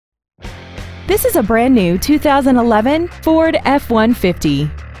This is a brand new 2011 Ford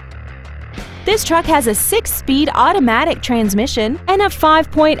F-150. This truck has a 6-speed automatic transmission and a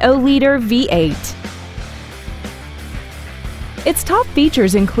 5.0-liter V8. Its top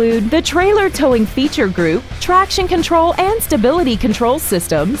features include the trailer towing feature group, traction control and stability control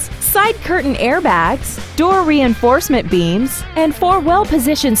systems, side curtain airbags, door reinforcement beams, and 4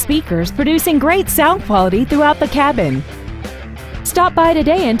 well-positioned speakers producing great sound quality throughout the cabin. Stop by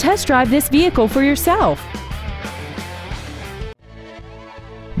today and test drive this vehicle for yourself.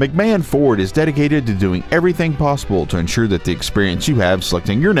 McMahon Ford is dedicated to doing everything possible to ensure that the experience you have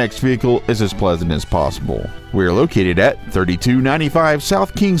selecting your next vehicle is as pleasant as possible. We are located at 3295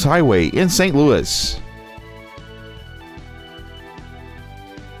 South Kingshighway in St. Louis.